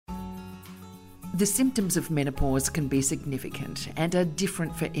The symptoms of menopause can be significant and are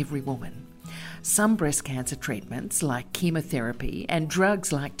different for every woman. Some breast cancer treatments, like chemotherapy and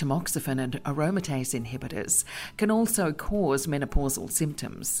drugs like tamoxifen and aromatase inhibitors, can also cause menopausal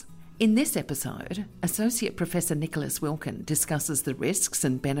symptoms. In this episode, Associate Professor Nicholas Wilcken discusses the risks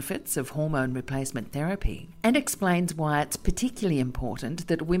and benefits of hormone replacement therapy and explains why it's particularly important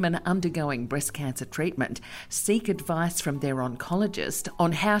that women undergoing breast cancer treatment seek advice from their oncologist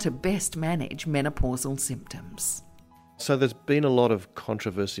on how to best manage menopausal symptoms. So there's been a lot of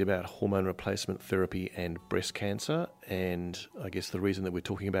controversy about hormone replacement therapy and breast cancer, and I guess the reason that we're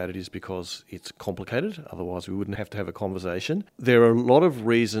talking about it is because it's complicated, otherwise we wouldn't have to have a conversation. There are a lot of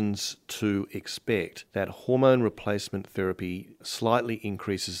reasons to expect that hormone replacement therapy slightly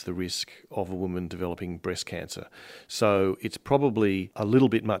increases the risk of a woman developing breast cancer. So it's probably a little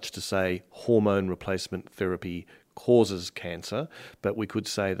bit much to say hormone replacement therapy causes cancer, but we could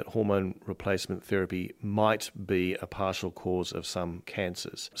say that hormone replacement therapy might be a partial cause of some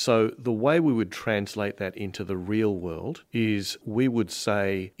cancers. So the way we would translate that into the real world is we would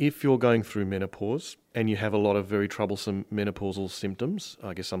say if you're going through menopause and you have a lot of very troublesome menopausal symptoms,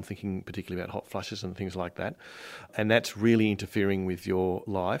 I guess I'm thinking particularly about hot flushes and things like that, and that's really interfering with your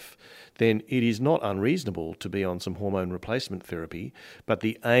life, then it is not unreasonable to be on some hormone replacement therapy, but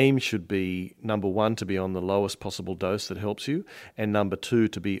the aim should be, number one, to be on the lowest possible dose that helps you, and number two,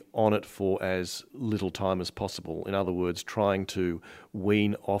 to be on it for as little time as possible. In other words, trying to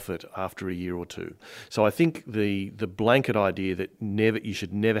wean off it after a year or two. So I think the blanket idea that you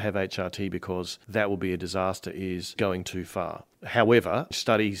should never have HRT because that will be a disaster is going too far. However,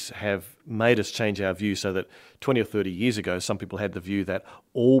 studies have made us change our view so that 20 or 30 years ago, some people had the view that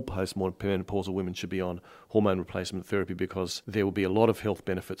all postmenopausal women should be on hormone replacement therapy because there will be a lot of health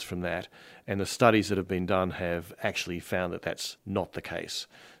benefits from that. And the studies that have been done have actually found that that's not the case.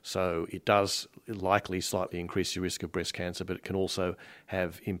 So it does likely slightly increase your risk of breast cancer, but it can also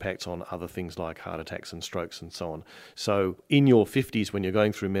have impacts on other things like heart attacks and strokes and so on. So in your 50s, when you're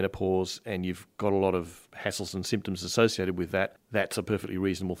going through menopause and you've got a lot of hassles and symptoms associated with that, that's a perfectly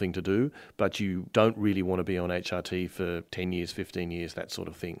reasonable thing to do, but you don't really want to be on HRT for 10 years, 15 years, that sort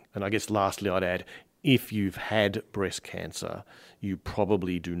of thing. And I guess lastly, I'd add, if you've had breast cancer, you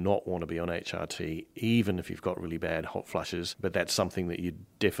probably do not want to be on HRT, even if you've got really bad hot flushes, but that's something that you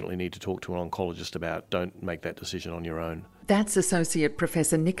definitely need to talk to an oncologist about. Don't make that decision on your own. That's Associate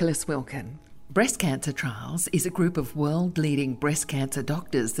Professor Nicholas Wilcken. Breast Cancer Trials is a group of world-leading breast cancer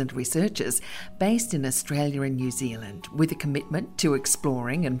doctors and researchers based in Australia and New Zealand with a commitment to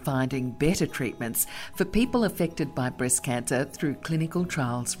exploring and finding better treatments for people affected by breast cancer through clinical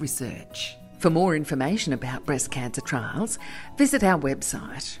trials research. For more information about breast cancer trials, visit our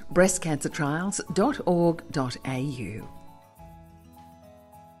website breastcancertrials.org.au.